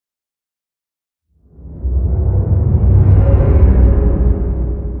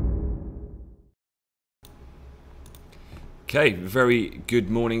Okay, very good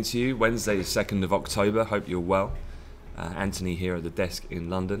morning to you. Wednesday, the 2nd of October. Hope you're well. Anthony here at the desk in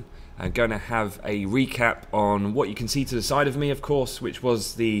London. I'm going to have a recap on what you can see to the side of me, of course, which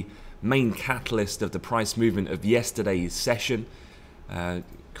was the main catalyst of the price movement of yesterday's session,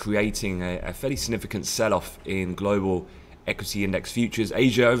 creating a fairly significant sell-off in global equity index futures.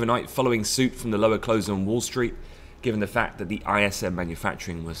 Asia overnight following suit from the lower close on Wall Street, given the fact that the ISM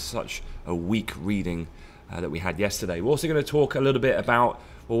manufacturing was such a weak reading that we had yesterday. We're also going to talk a little bit about,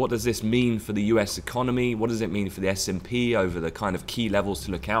 well, what does this mean for the US economy? What does it mean for the S&P over the kind of key levels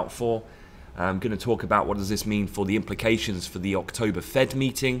to look out for? I'm going to talk about what does this mean for the implications for the October Fed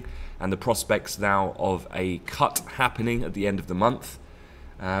meeting and the prospects now of a cut happening at the end of the month.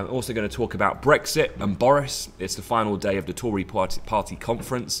 Also going to talk about Brexit and Boris. It's the final day of the Tory party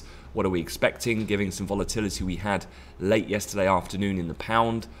conference. What are we expecting, given some volatility we had late yesterday afternoon in the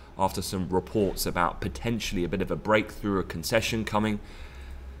pound after some reports about potentially a bit of a breakthrough, a concession coming.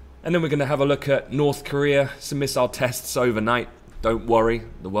 And then we're going to have a look at North Korea, some missile tests overnight. Don't worry,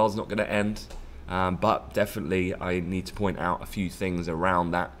 the world's not going to end. But definitely I need to point out a few things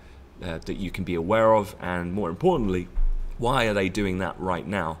around that that you can be aware of, and more importantly, why are they doing that right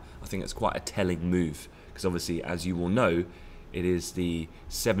now? I think it's quite a telling move, because obviously, as you will know, it is the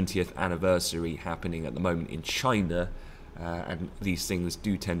 70th anniversary happening at the moment in China, and these things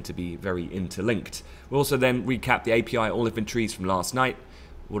do tend to be very interlinked. We'll also then recap the API oil inventories from last night.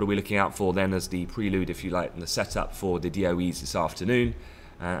 What are we looking out for then as the prelude, if you like, and the setup for the DOEs this afternoon?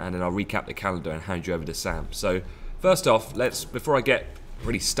 And then I'll recap the calendar and hand you over to Sam. So first off, before I get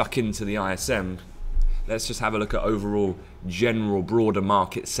really stuck into the ISM, let's just have a look at overall general broader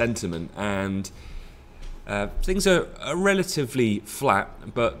market sentiment. And things are relatively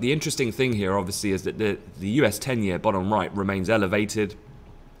flat, but the interesting thing here obviously is that the US 10-year bottom right remains elevated.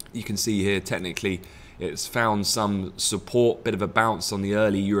 You can see here technically it's found some support, bit of a bounce on the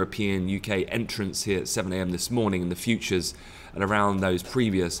early European UK entrance here at 7 AM this morning in the futures and around those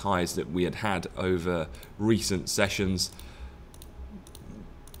previous highs that we had over recent sessions.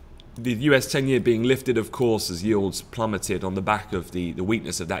 The US 10-year being lifted, of course, as yields plummeted on the back of the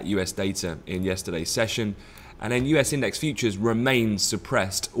weakness of that US data in yesterday's session. And then US index futures remain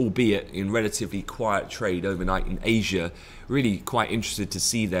suppressed, albeit in relatively quiet trade overnight in Asia. Really quite interested to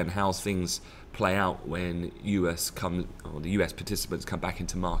see then how things play out when the US participants come back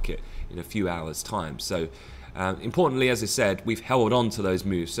into market in a few hours' time. So importantly, as I said, we've held on to those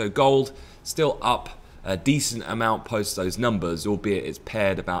moves. So gold still up a decent amount post those numbers, albeit it's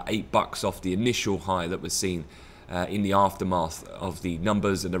paired about $8 off the initial high that was seen in the aftermath of the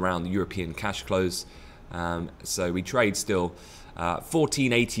numbers and around the European cash close. So we trade still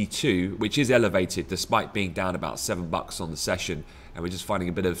 1482, which is elevated despite being down about $7 on the session, and we're just finding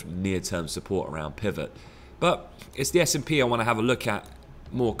a bit of near-term support around pivot. But it's the S&P I want to have a look at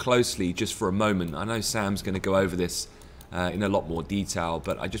more closely just for a moment. I know Sam's going to go over this in a lot more detail,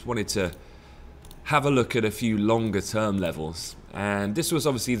 but I just wanted to have a look at a few longer term levels. And this was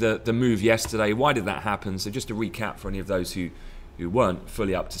obviously the move yesterday. Why did that happen? So just to recap for any of those who weren't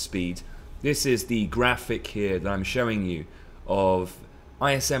fully up to speed, this is the graphic here that I'm showing you of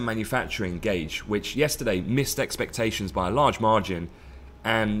ISM manufacturing gauge, which yesterday missed expectations by a large margin,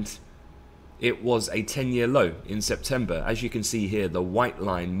 and it was a 10-year low in September. As you can see here, the white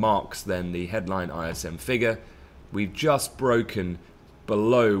line marks then the headline ISM figure. We've just broken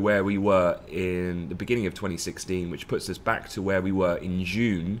below where we were in the beginning of 2016, which puts us back to where we were in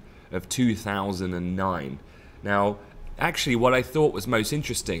June of 2009. Now, actually, what I thought was most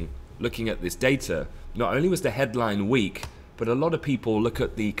interesting looking at this data, not only was the headline weak, but a lot of people look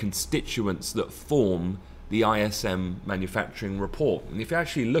at the constituents that form the ISM manufacturing report. And if you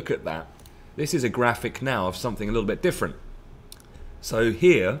actually look at that, this is a graphic now of something a little bit different. So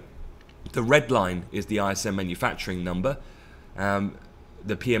here, the red line is the ISM manufacturing number,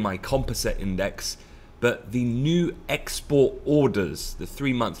 the PMI composite index, but the new export orders, the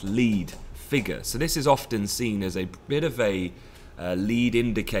 3-month lead figure. So this is often seen as a bit of a lead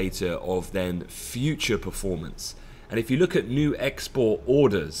indicator of then future performance. And if you look at new export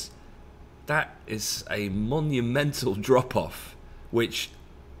orders, that is a monumental drop-off, which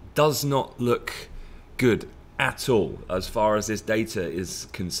does not look good at all as far as this data is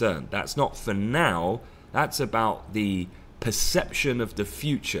concerned. That's not for now, that's about the perception of the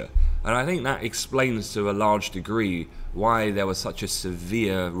future. And I think that explains to a large degree why there was such a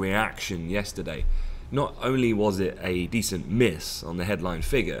severe reaction yesterday. Not only was it a decent miss on the headline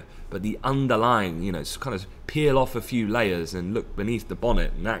figure, but the underlying, kind of peel off a few layers and look beneath the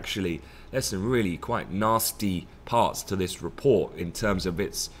bonnet, and actually there's some really quite nasty parts to this report in terms of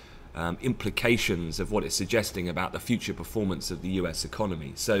its implications of what it's suggesting about the future performance of the US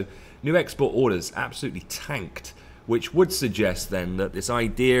economy. So new export orders absolutely tanked, which would suggest then that this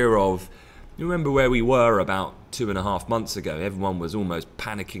idea of, you remember where we were about 2.5 months ago, everyone was almost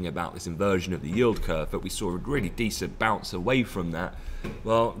panicking about this inversion of the yield curve, but we saw a really decent bounce away from that.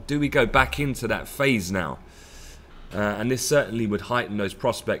 Well, do we go back into that phase now? And this certainly would heighten those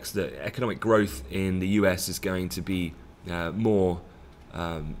prospects that economic growth in the US is going to be more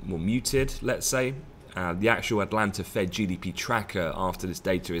muted, let's say. The actual Atlanta Fed GDP tracker after this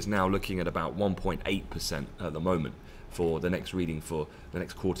data is now looking at about 1.8% at the moment for the next reading for the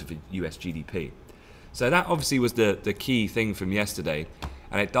next quarter for US GDP. So that obviously was the key thing from yesterday,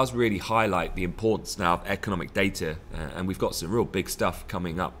 and it does really highlight the importance now of economic data, and we've got some real big stuff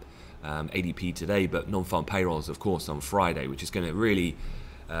coming up. ADP today, but non-farm payrolls, of course, on Friday, which is going to really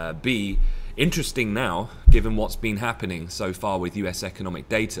be interesting now, given what's been happening so far with US economic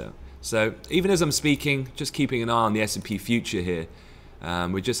data. So even as I'm speaking, just keeping an eye on the S&P future here,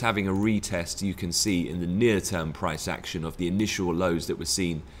 we're just having a retest, you can see, in the near-term price action of the initial lows that were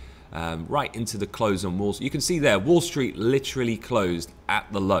seen right into the close on Wall Street. You can see there, Wall Street literally closed at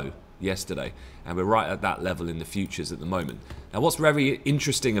the low yesterday, and we're right at that level in the futures at the moment. Now what's very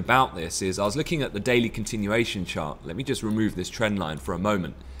interesting about this is I was looking at the daily continuation chart. Let me just remove this trend line for a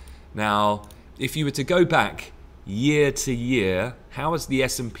moment. Now if you were to go back year to year, how has the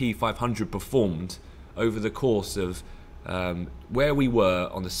S&P 500 performed over the course of where we were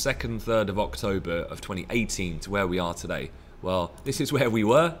on the 2nd, 3rd of October of 2018 to where we are today? Well, this is where we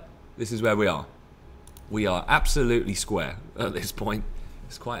were, this is where we are. We are absolutely square at this point.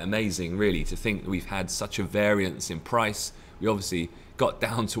 It's quite amazing, really, to think that we've had such a variance in price. We obviously got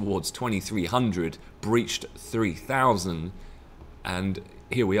down towards 2,300, breached 3,000, and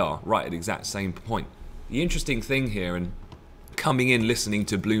here we are, right at the exact same point. The interesting thing here, and coming in listening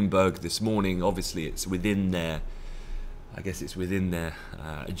to Bloomberg this morning, obviously it's within their, I guess it's within their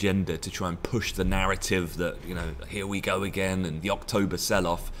agenda to try and push the narrative that, you know, here we go again and the October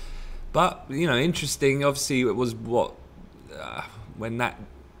sell-off. But, you know, interesting, obviously it was what, when that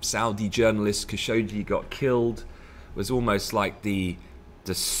Saudi journalist Khashoggi got killed, was almost like the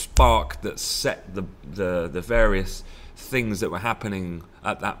spark that set the various things that were happening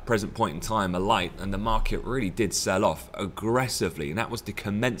at that present point in time alight, and the market really did sell off aggressively, and that was the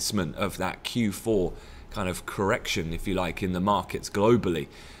commencement of that Q4 kind of correction, if you like, in the markets globally.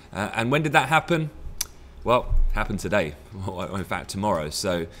 And when did that happen? Well, it happened today, or in fact tomorrow.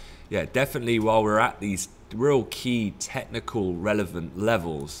 So yeah, definitely while we're at these real key technical relevant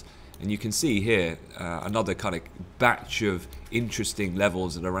levels, and you can see here another kind of batch of interesting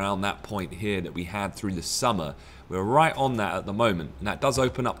levels at around that point here that we had through the summer. We're right on that at the moment, and that does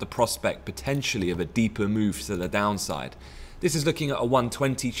open up the prospect potentially of a deeper move to the downside. This is looking at a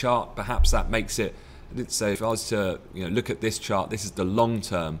 120 chart. Perhaps that makes it, so if I was to, you know, look at this chart, this is the long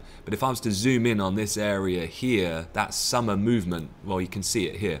term, but if I was to zoom in on this area here, that summer movement, well, you can see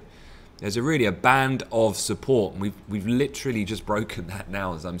it here. There's really a band of support, and we've literally just broken that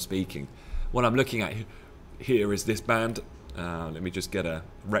now as I'm speaking. What I'm looking at here is this band. Let me just get a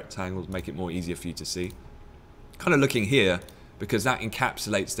rectangle to make it more easier for you to see. Kind of looking here, because that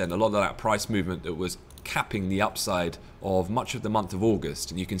encapsulates then a lot of that price movement that was capping the upside of much of the month of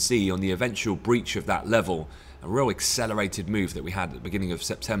August. And you can see on the eventual breach of that level, a real accelerated move that we had at the beginning of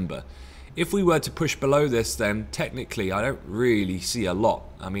September. If we were to push below this, then technically I don't really see a lot.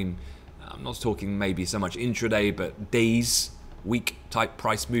 I mean, I'm not talking maybe so much intraday, but days, week type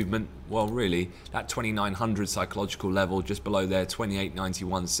price movement. Well, really, that 2,900 psychological level just below there,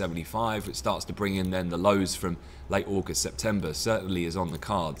 2891.75, it starts to bring in then the lows from late August, September, certainly is on the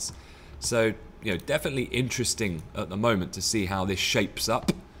cards. So, you know, definitely interesting at the moment to see how this shapes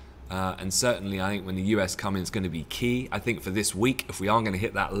up. And certainly I think when the US come in is going to be key. I think for this week, if we are going to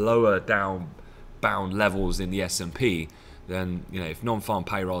hit that lower down bound levels in the S&P, then, you know, if non-farm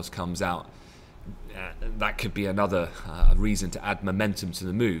payrolls comes out, that could be another reason to add momentum to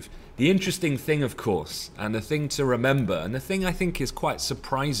the move. The interesting thing, of course, and the thing to remember, and the thing I think is quite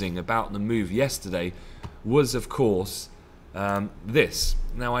surprising about the move yesterday was, of course, this.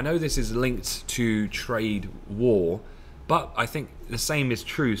 Now, I know this is linked to trade war, but I think the same is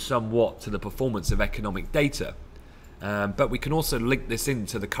true somewhat to the performance of economic data. But we can also link this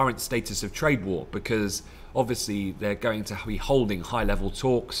into the current status of trade war, because obviously they're going to be holding high-level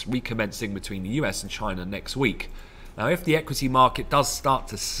talks recommencing between the US and China next week. Now, if the equity market does start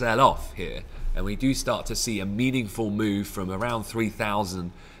to sell off here, and we do start to see a meaningful move from around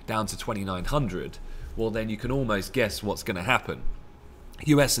 3,000 down to 2,900, well, then you can almost guess what's going to happen.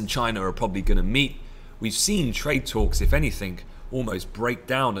 US and China are probably going to meet. We've seen trade talks, if anything, almost break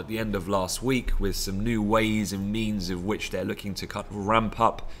down at the end of last week with some new ways and means of which they're looking to ramp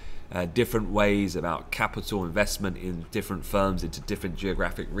up different ways about capital investment in different firms into different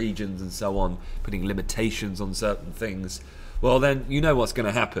geographic regions and so on, putting limitations on certain things, well then you know what's going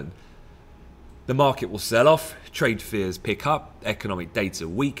to happen. The market will sell off, trade fears pick up, economic data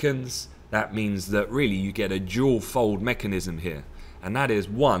weakens. That means that really you get a dual fold mechanism here. And that is,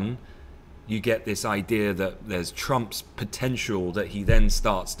 one, you get this idea that there's Trump's potential that he then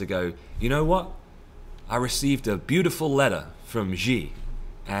starts to go, you know what? I received a beautiful letter from Xi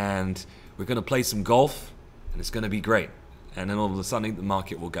and we're going to play some golf and it's going to be great. And then all of a sudden the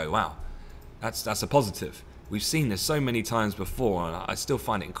market will go, wow, that's a positive. We've seen this so many times before, and I still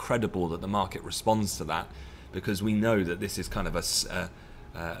find it incredible that the market responds to that, because we know that this is kind of a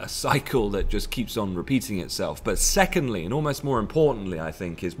cycle that just keeps on repeating itself. But secondly, and almost more importantly, I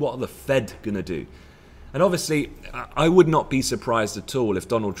think, is what are the Fed going to do? And obviously, I would not be surprised at all if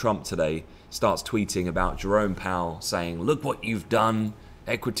Donald Trump today starts tweeting about Jerome Powell saying, look what you've done,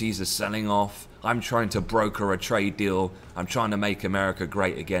 equities are selling off, I'm trying to broker a trade deal, I'm trying to make America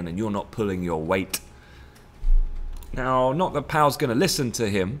great again, and you're not pulling your weight. Now, not that Powell's going to listen to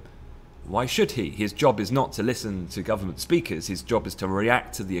him. Why should he? His job is not to listen to government speakers. His job is to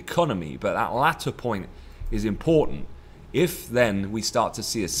react to the economy. But that latter point is important. If then we start to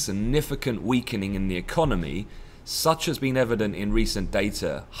see a significant weakening in the economy, such has been evident in recent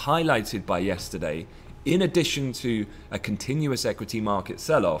data, highlighted by yesterday, in addition to a continuous equity market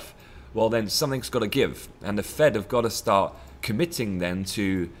sell-off, well then something's got to give. And the Fed have got to start committing then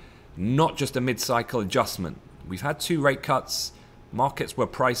to not just a mid-cycle adjustment. We've had 2 rate cuts. Markets were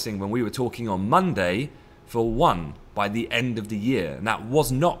pricing, when we were talking on Monday, for 1 by the end of the year. And that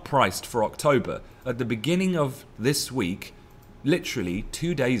was not priced for October. At the beginning of this week, literally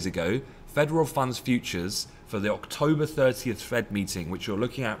 2 days ago, federal funds futures for the October 30th Fed meeting, which you're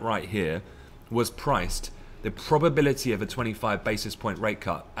looking at right here, was priced the probability of a 25 basis point rate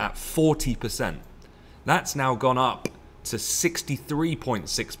cut at 40%. That's now gone up to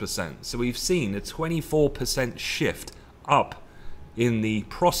 63.6%. So we've seen a 24% shift up in the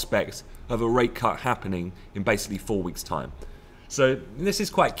prospect of a rate cut happening in basically 4 weeks' time. So this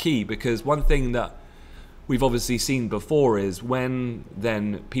is quite key, because one thing that we've obviously seen before is when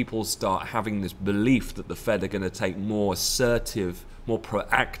then people start having this belief that the Fed are going to take more assertive, more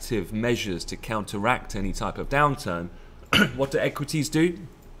proactive measures to counteract any type of downturn, what do equities do?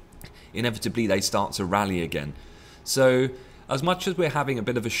 Inevitably they start to rally again. So as much as we're having a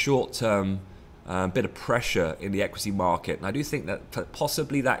bit of a short-term bit of pressure in the equity market, and I do think that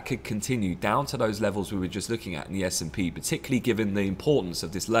possibly that could continue down to those levels we were just looking at in the S&P, particularly given the importance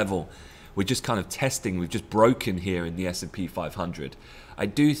of this level we're just kind of testing, we've just broken here in the S&P 500. I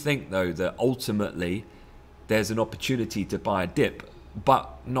do think though that ultimately there's an opportunity to buy a dip,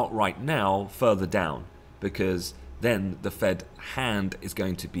 but not right now, further down, because then the Fed hand is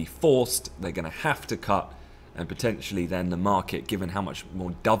going to be forced, they're going to have to cut, and potentially then the market, given how much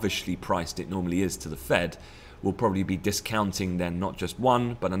more dovishly priced it normally is to the Fed, will probably be discounting then not just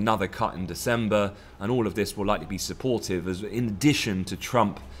one, but another cut in December, and all of this will likely be supportive, as in addition to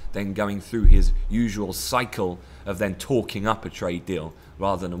Trump then going through his usual cycle of then talking up a trade deal,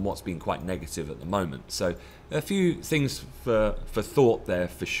 rather than what's been quite negative at the moment. So a few things for thought there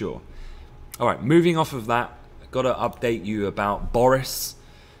for sure. All right, moving off of that, I've got to update you about Boris.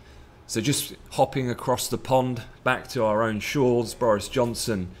 So just hopping across the pond back to our own shores, Boris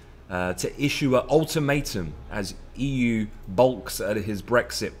Johnson to issue an ultimatum as EU balks at his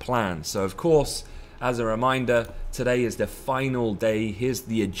Brexit plan. So of course, as a reminder, today is the final day. Here's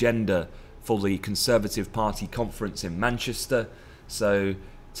the agenda for the Conservative Party conference in Manchester. So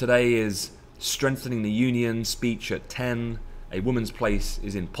today is strengthening the union speech at 10. A woman's place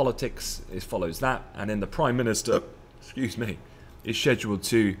is in politics. It follows that. And then the Prime Minister, excuse me, is scheduled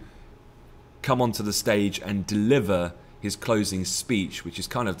to come onto the stage and deliver his closing speech, which is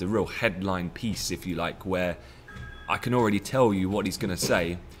kind of the real headline piece, if you like, where I can already tell you what he's going to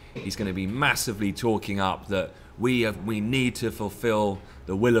say. He's going to be massively talking up that we need to fulfill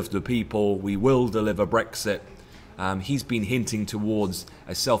the will of the people. We will deliver Brexit. He's been hinting towards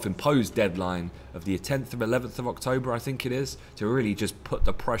a self-imposed deadline of the 10th or 11th of October, I think it is, to really just put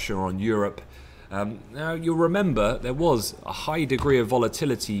the pressure on Europe. Now, you'll remember there was a high degree of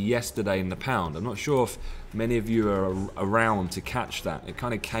volatility yesterday in the pound. I'm not sure if many of you are around to catch that. It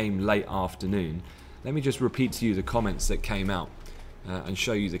kind of came late afternoon. Let me just repeat to you the comments that came out and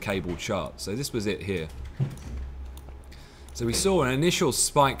show you the cable chart. So this was it here. So we saw an initial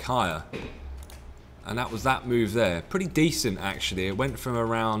spike higher, and that was that move there. Pretty decent actually. It went from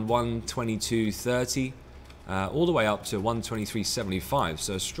around 122.30 all the way up to 123.75,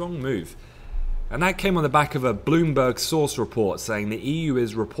 so a strong move. And that came on the back of a Bloomberg source report saying the EU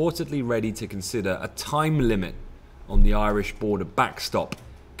is reportedly ready to consider a time limit on the Irish border backstop,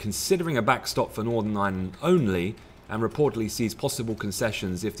 considering a backstop for Northern Ireland only, and reportedly sees possible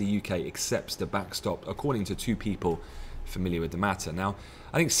concessions if the UK accepts the backstop, according to two people familiar with the matter. Now,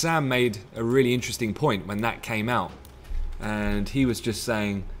 I think Sam made a really interesting point when that came out, and he was just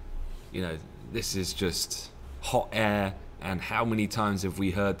saying, you know, this is just hot air, and how many times have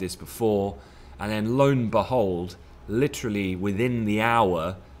we heard this before? And then lo and behold, literally within the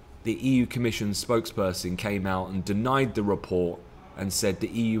hour, the EU Commission spokesperson came out and denied the report and said the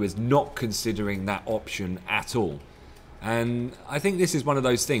EU is not considering that option at all. And I think this is one of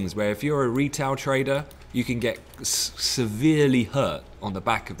those things where if you're a retail trader, you can get severely hurt on the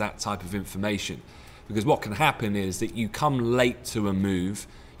back of that type of information. Because what can happen is that you come late to a move,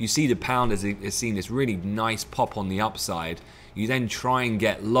 you see the pound has seen this really nice pop on the upside, you then try and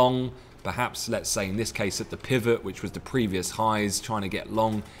get long, perhaps let's say in this case at the pivot, which was the previous highs, trying to get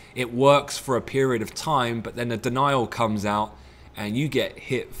long. It works for a period of time, but then a denial comes out and you get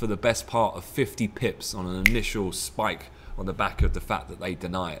hit for the best part of 50 pips on an initial spike on the back of the fact that they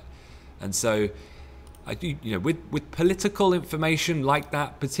deny it. And so I do, you know, with political information like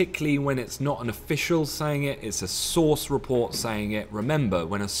that, particularly when it's not an official saying it, it's a source report saying it. Remember,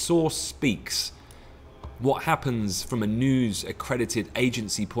 when a source speaks, what happens from a news accredited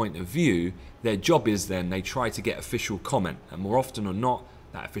agency point of view, their job is then they try to get official comment, and more often or not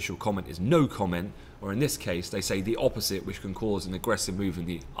that official comment is no comment, or in this case they say the opposite, which can cause an aggressive move in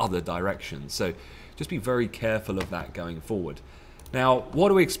the other direction. So just be very careful of that going forward. Now, what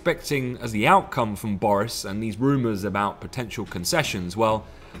are we expecting as the outcome from Boris and these rumours about potential concessions? Well,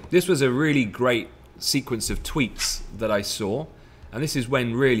 this was a really great sequence of tweets that I saw. And this is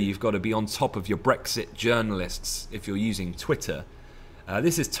when really you've got to be on top of your Brexit journalists if you're using Twitter.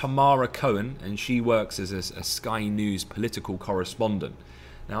 This is Tamara Cohen, and she works as a Sky News political correspondent.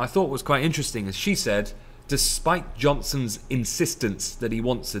 Now, I thought was quite interesting, as she said, despite Johnson's insistence that he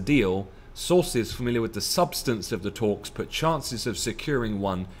wants a deal, sources familiar with the substance of the talks put chances of securing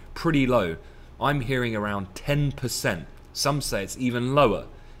one pretty low. I'm hearing around 10%. Some say it's even lower.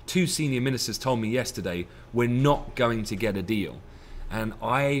 Two senior ministers told me yesterday, we're not going to get a deal. And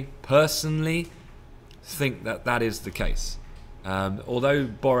I personally think that that is the case. Although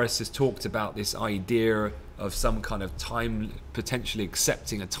Boris has talked about this idea of some kind of time, potentially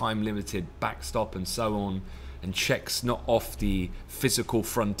accepting a time-limited backstop and so on, and checks not off the physical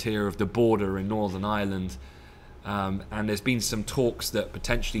frontier of the border in Northern Ireland, and there's been some talks that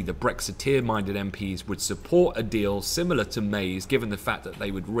potentially the Brexiteer-minded MPs would support a deal similar to May's, given the fact that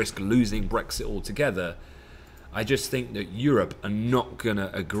they would risk losing Brexit altogether. I just think that Europe are not going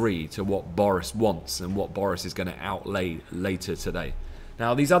to agree to what Boris wants and what Boris is going to outlay later today.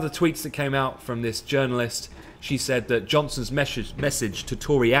 Now, these other tweets that came out from this journalist, she said that Johnson's message to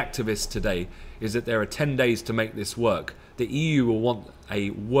Tory activists today is that there are 10 days to make this work. The EU will want a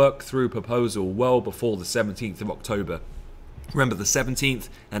work-through proposal well before the 17th of October. Remember, the 17th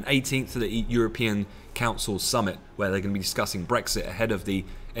and 18th of the European Council summit, where they're going to be discussing Brexit ahead of the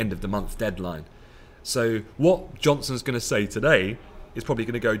end of the month deadline. So what Johnson's going to say today is probably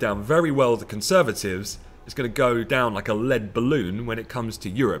going to go down very well with the Conservatives. It's going to go down like a lead balloon when it comes to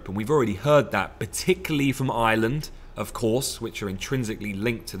Europe. And we've already heard that, particularly from Ireland, of course, which are intrinsically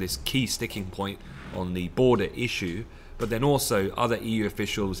linked to this key sticking point on the border issue. But then also other EU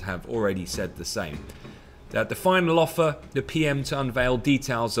officials have already said the same. The final offer, the PM to unveil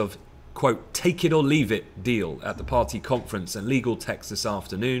details of, quote, take it or leave it deal at the party conference and legal text this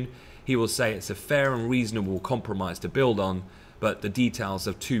afternoon. He will say it's a fair and reasonable compromise to build on, but the details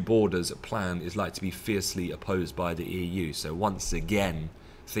of two borders plan is likely to be fiercely opposed by the EU. So once again,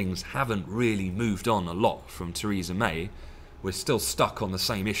 things haven't really moved on a lot from Theresa May. We're still stuck on the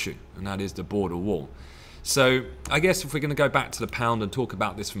same issue, and that is the border wall. So I guess if we're going to go back to the pound and talk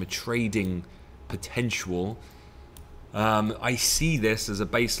about this from a trading potential, I see this as a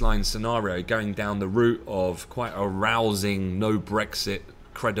baseline scenario going down the route of quite a rousing no Brexit,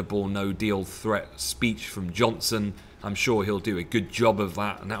 credible no deal threat speech from Johnson. I'm sure he'll do a good job of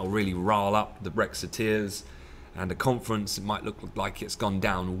that, and that will really rile up the Brexiteers. And the conference, it might look like it's gone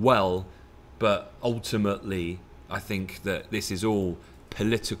down well, but ultimately I think that this is all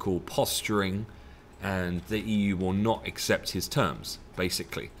political posturing, and the EU will not accept his terms,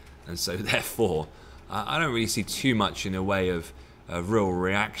 basically. And so therefore I don't really see too much in a way of a real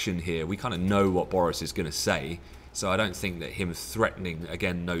reaction here. We kind of know what Boris is going to say. So I don't think that him threatening,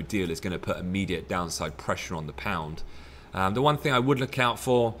 again, no deal is going to put immediate downside pressure on the pound. The one thing I would look out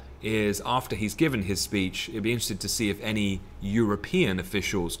for is after he's given his speech, it'd be interesting to see if any European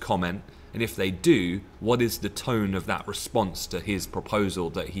officials comment, and if they do, what is the tone of that response to his proposal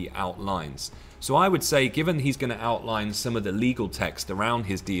that he outlines. So I would say, given he's going to outline some of the legal text around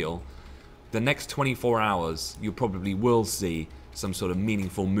his deal, the next 24 hours you probably will see some sort of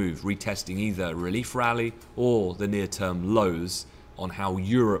meaningful move, retesting either a relief rally or the near-term lows on how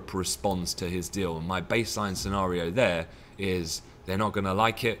Europe responds to his deal. And my baseline scenario there is they're not going to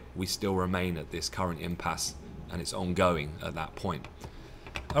like it. We still remain at this current impasse, and it's ongoing at that point.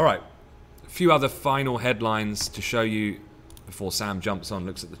 All right, a few other final headlines to show you before Sam jumps on,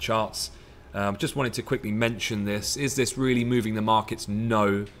 looks at the charts. Just wanted to quickly mention this. Is this really moving the markets?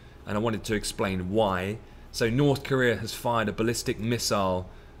 No. And I wanted to explain why. So North Korea has fired a ballistic missile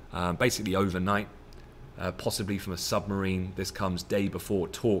basically overnight, possibly from a submarine. This comes day before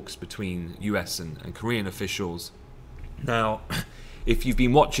talks between US and Korean officials. Now, if you've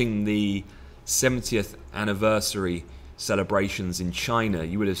been watching the 70th anniversary celebrations in China,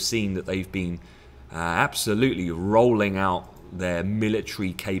 you would have seen that they've been absolutely rolling out their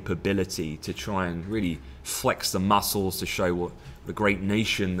military capability to try and really flex the muscles to show what the great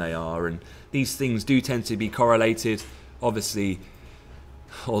nation they are. And these things do tend to be correlated, obviously,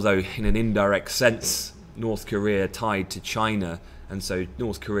 although in an indirect sense, North Korea tied to China, and so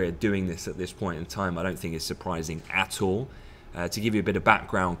North Korea doing this at this point in time I don't think is surprising at all. To give you a bit of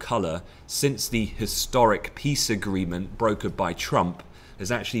background colour, since the historic peace agreement brokered by Trump,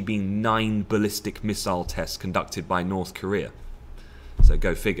 there's actually been 9 ballistic missile tests conducted by North Korea. So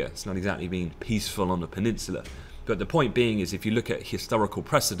go figure, it's not exactly been peaceful on the peninsula. But the point being is, if you look at historical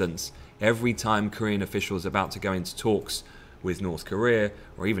precedents, every time Korean officials are about to go into talks with North Korea,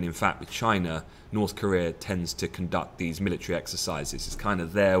 or even in fact with China, North Korea tends to conduct these military exercises. It's kind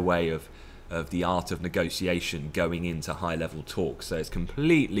of their way of the art of negotiation going into high-level talks. So it's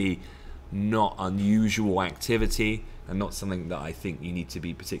completely not unusual activity, and not something that I think you need to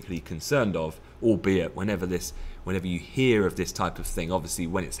be particularly concerned of, albeit whenever you hear of this type of thing, obviously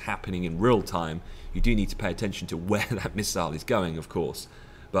when it's happening in real time, you do need to pay attention to where that missile is going, of course.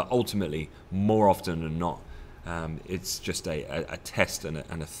 But ultimately, more often than not, it's just a test and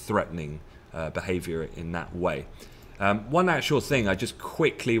a threatening behavior in that way. One actual thing I just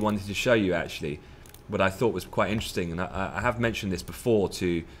quickly wanted to show you, actually, what I thought was quite interesting, and I have mentioned this before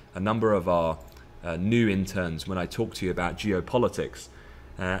to a number of our new interns when I talked to you about geopolitics,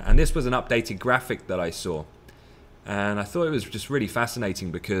 and this was an updated graphic that I saw, and I thought it was just really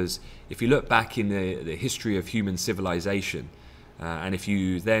fascinating, because if you look back in the history of human civilization, and if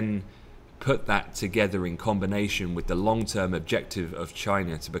you then put that together in combination with the long-term objective of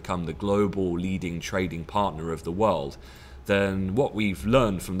China to become the global leading trading partner of the world, then what we've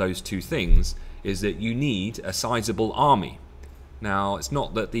learned from those two things is that you need a sizable army. Now, it's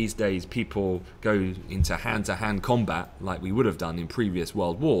not that these days people go into hand-to-hand combat like we would have done in previous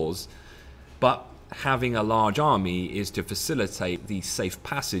world wars, but having a large army is to facilitate the safe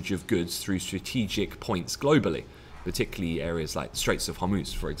passage of goods through strategic points globally, particularly areas like the Straits of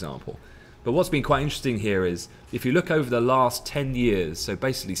Hormuz, for example. But what's been quite interesting here is, if you look over the last 10 years, so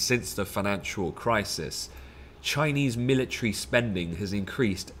basically since the financial crisis, Chinese military spending has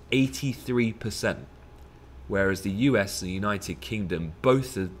increased 83%, whereas the US and the United Kingdom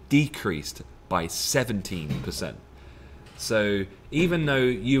both have decreased by 17%. So even though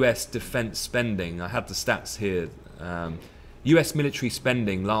US defense spending, I have the stats here, US military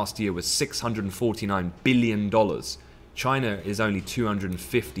spending last year was $649 billion. China is only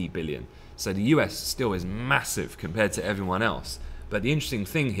 $250 billion. So the US still is massive compared to everyone else. But the interesting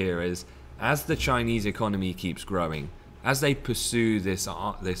thing here is, as the Chinese economy keeps growing, as they pursue this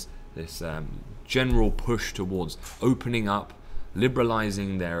general push towards opening up,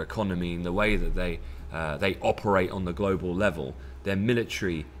 liberalizing their economy in the way that they operate on the global level, their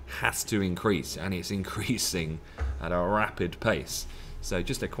military has to increase, and it's increasing at a rapid pace. So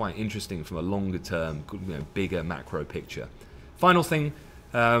just quite interesting from a longer term, bigger macro picture. Final thing,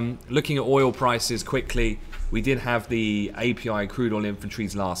 looking at oil prices quickly, we did have the API crude oil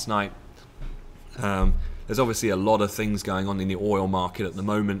inventories last night. There's obviously a lot of things going on in the oil market at the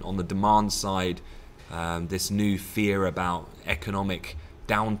moment. On the demand side, this new fear about economic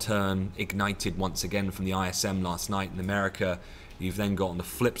downturn ignited once again from the ISM last night in America. You've then got on the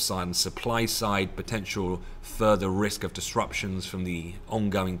flip side, on the supply side, potential further risk of disruptions from the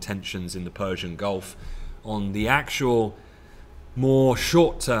ongoing tensions in the Persian Gulf. On the actual more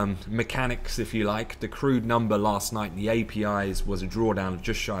short-term mechanics, if you like, the crude number last night in the APIs was a drawdown of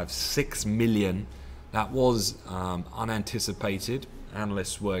just shy of 6 million. That was unanticipated.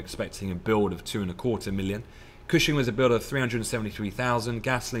 Analysts were expecting a build of 2.25 million. Cushing was a build of 373,000,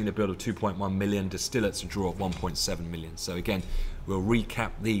 gasoline a build of 2.1 million, distillates a draw of 1.7 million. So again, we'll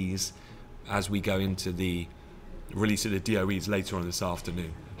recap these as we go into the release of the DOEs later on this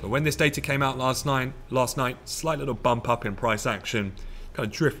afternoon. But when this data came out last night, slight little bump up in price action, kind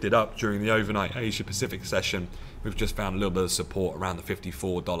of drifted up during the overnight Asia Pacific session. We've just found a little bit of support around the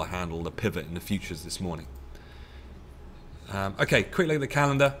 $54 handle, the pivot in the futures this morning. Okay, quick look at the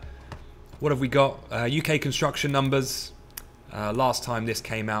calendar. What have we got? UK construction numbers. Last time this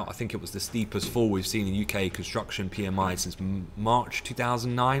came out, I think it was the steepest fall we've seen in UK construction PMI since March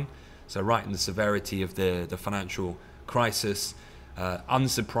 2009. So right in the severity of the financial crisis.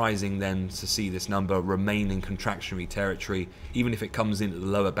 Unsurprising then to see this number remain in contractionary territory. Even if it comes into the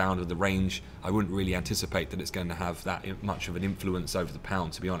lower bound of the range, I wouldn't really anticipate that it's going to have that much of an influence over the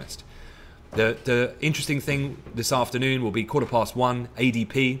pound, to be honest. The interesting thing this afternoon will be 1:15,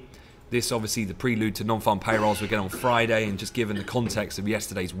 ADP. This obviously the prelude to non-farm payrolls we get on Friday, and just given the context of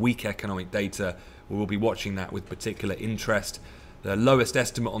yesterday's weak economic data, we will be watching that with particular interest. The lowest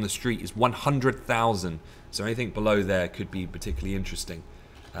estimate on the street is 100,000, so anything below there could be particularly interesting.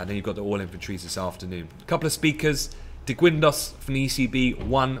 And then you've got the oil inventories this afternoon. A couple of speakers. De Guindos from the ECB,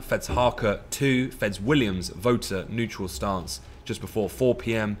 1, Fed's Harker, 2, Fed's Williams, voter neutral stance just before 4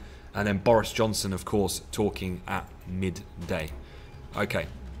 p.m. And then Boris Johnson, of course, talking at midday. Okay,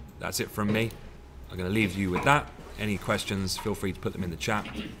 that's it from me. I'm going to leave you with that. Any questions, feel free to put them in the chat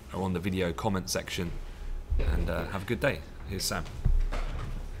or on the video comment section. And have a good day. Here's Sam.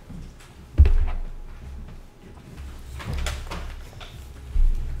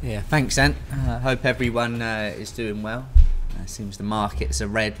 Yeah, thanks, Ant. I hope everyone is doing well. Seems the markets are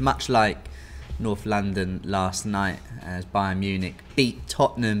red, much like North London last night, as Bayern Munich beat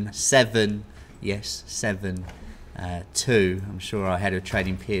Tottenham 7, yes, 7-2. I'm sure our head of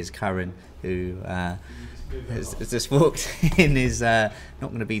trading, Piers Curran, who has just walked in, is not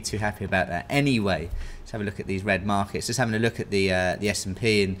going to be too happy about that. Anyway, let's have a look at these red markets. Just having a look at the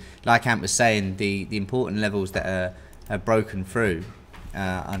S&P, and like Ant was saying, the important levels that are broken through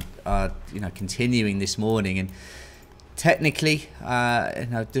are continuing this morning. And technically,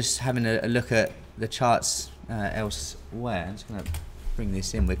 just having a look at the charts elsewhere, I'm just going to bring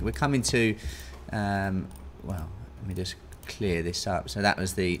this in. We're coming to, well, let me just clear this up. So that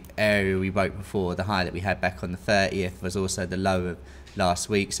was the area we broke before. The high that we had back on the 30th was also the low of last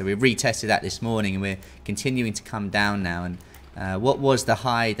week. So we retested that this morning, and we're continuing to come down now. And what was the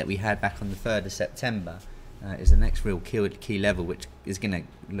high that we had back on the 3rd of September is the next real key level, which is going to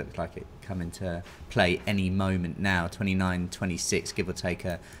look like it come into play any moment now. 29.26, give or take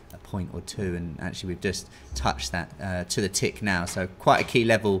a point or two, and actually we've just touched that to the tick now. So quite a key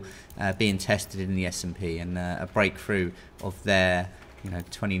level being tested in the S&P, and a breakthrough of their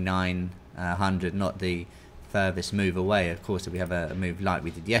 2900, not the furthest move away. Of course, if we have a move like we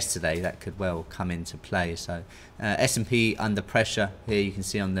did yesterday, that could well come into play. So S&P under pressure here. You can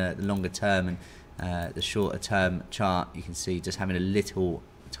see on the longer term and the shorter term chart, you can see just having a little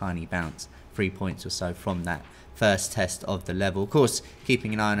tiny bounce, 3 points or so from that first test of the level. Of course,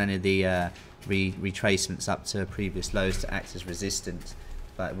 keeping an eye on any of the retracements up to previous lows to act as resistance,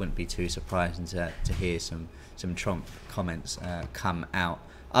 but it wouldn't be too surprising to hear some Trump comments come out.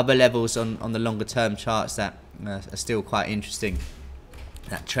 Other levels on the longer term charts that are still quite interesting.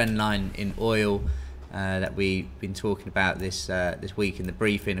 That trend line in oil that we've been talking about this week in the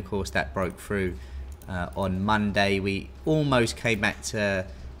briefing, of course, that broke through on Monday. We almost came back to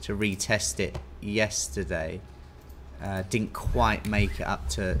retest it yesterday. Didn't quite make it up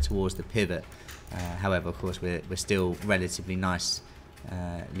towards the pivot. However, of course, we're still relatively nicely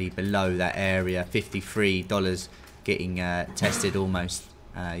below that area. $53 getting tested almost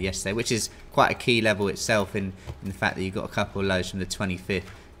yesterday, which is quite a key level itself in the fact that you've got a couple of lows from the 25th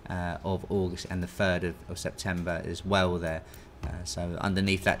of August and the 3rd of September as well there. So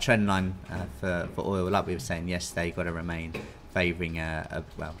underneath that trend line for oil, like we were saying yesterday, you've got to remain favouring a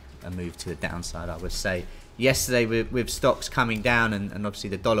move to the downside, I would say. Yesterday, with stocks coming down and obviously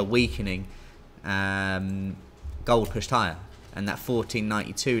the dollar weakening, gold pushed higher, and that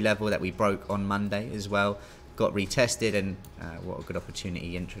 1492 level that we broke on Monday as well got retested, and what a good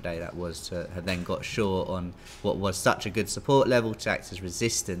opportunity intraday that was to have then got short on what was such a good support level to act as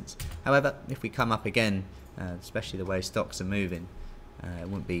resistance. However, if we come up again, especially the way stocks are moving, it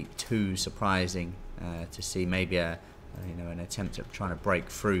wouldn't be too surprising to see maybe an attempt at trying to break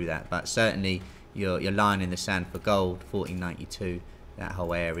through that. But certainly your line in the sand for gold, 1492, that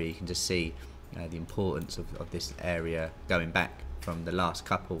whole area, you can just see the importance of this area going back from the last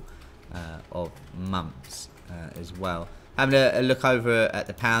couple of months as well. Having a look over at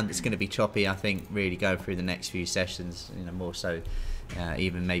the pound, it's going to be choppy, I think, really going through the next few sessions, more so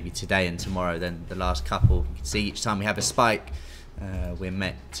even maybe today and tomorrow than the last couple. You can see each time we have a spike, we're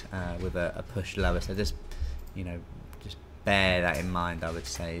met with a push lower. So just bear that in mind. I would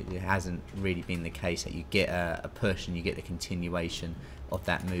say it hasn't really been the case that you get a push and you get the continuation of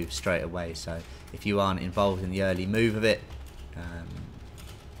that move straight away. So if you aren't involved in the early move of it,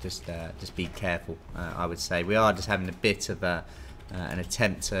 just be careful. I would say we are just having a bit of an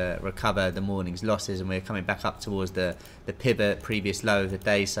attempt to recover the morning's losses, and we're coming back up towards the pivot previous low of the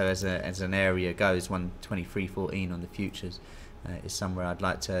day. So as an area goes, 123.14 on the futures is somewhere I'd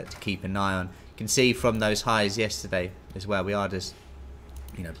like to keep an eye on. You can see from those highs yesterday as well, we are just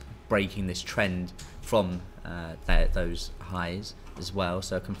breaking this trend from those highs as well.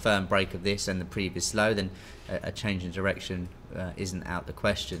 So a confirmed break of this and the previous low, then a change in direction isn't out the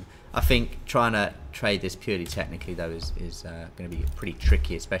question. I think trying to trade this purely technically though is going to be pretty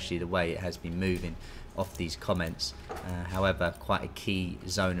tricky, especially the way it has been moving off these comments. However, quite a key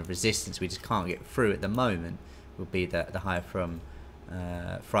zone of resistance we just can't get through at the moment will be the high from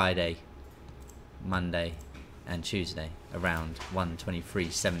Friday, Monday and Tuesday around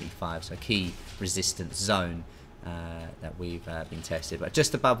 123.75. So a key resistance zone that we've been tested, but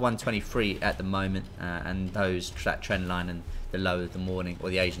just above 123 at the moment, and that trend line and the low of the morning or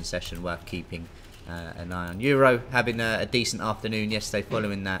the Asian session worth keeping an eye on. Euro having a decent afternoon yesterday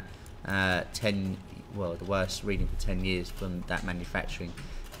following that the worst reading for 10 years from that manufacturing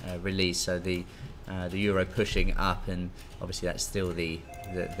release. So the euro pushing up, and obviously that's still the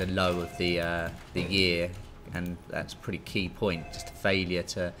low of the year, and that's a pretty key point. Just a failure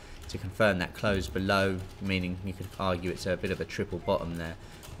to confirm that close below, meaning you could argue it's a bit of a triple bottom there.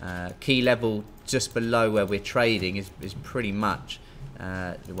 Key level just below where we're trading is pretty much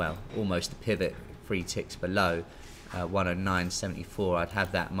almost a pivot, 3 ticks below 109.74. I'd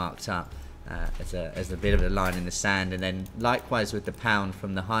have that marked up as a bit of a line in the sand. And then likewise with the pound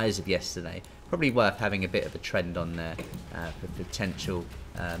from the highs of yesterday, probably worth having a bit of a trend on there for potential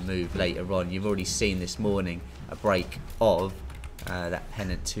move later on. You've already seen this morning a break of that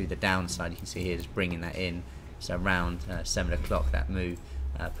pennant to the downside. You can see here just bringing that in. So around 7 o'clock that move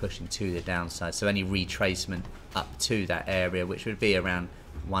pushing to the downside. So any retracement up to that area, which would be around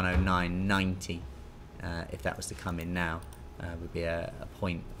 109.90, if that was to come in now, would be a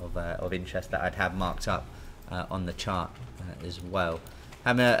point of interest that I'd have marked up on the chart as well.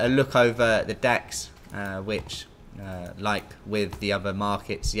 Having a look over the DAX, which like with the other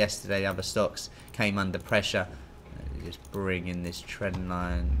markets yesterday, other stocks came under pressure. Just bringing this trend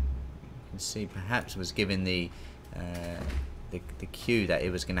line, you can see perhaps was given the cue that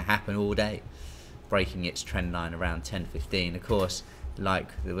it was going to happen all day, breaking its trend line around 10.15. Of course, like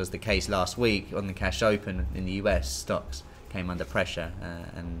it was the case last week on the cash open in the US, stocks came under pressure,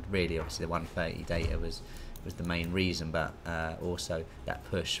 and really obviously the 130 data was the main reason, but also that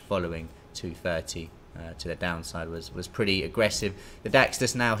push following 230 to the downside was pretty aggressive. The DAX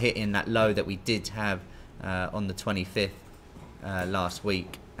just now hitting that low that we did have on the 25th last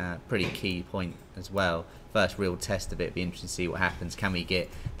week. Pretty key point as well. First real test of it. Be interesting to see what happens. Can we get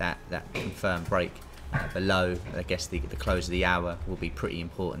that confirmed break below? I guess the close of the hour will be pretty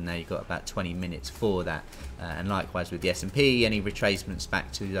important there. You've got about 20 minutes for that, and likewise with the S&P, any retracements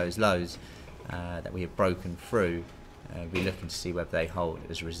back to those lows that we have broken through, we're looking to see whether they hold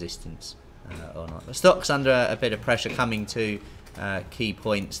as resistance or not. The stock's under a bit of pressure coming to key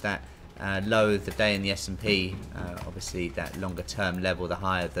points. That low of the day in the S&P, obviously that longer term level, the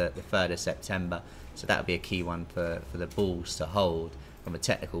high of the 3rd of September. So that would be a key one for the bulls to hold from a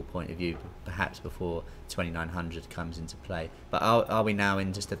technical point of view, perhaps before 2900 comes into play. But are we now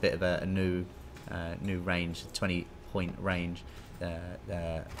in just a bit of a new range, 20-point range?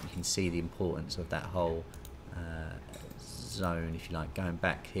 You can see the importance of that whole zone, if you like, going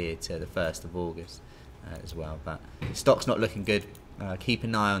back here to the 1st of August as well. But the stock's not looking good. Keep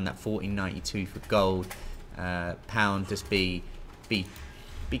an eye on that 14.92 for gold. Pound, just be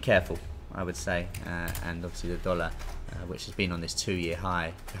careful, I would say, and obviously the dollar, which has been on this 2-year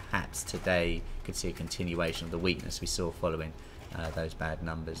high. Perhaps today could see a continuation of the weakness we saw following those bad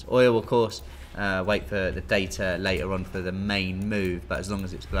numbers. Oil, of course, wait for the data later on for the main move, but as long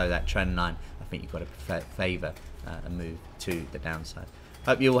as it's below that trend line, I think you've got to favour a move to the downside.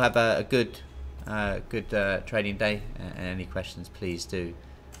 Hope you all have a good trading day, and any questions please do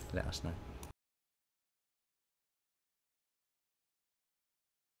let us know.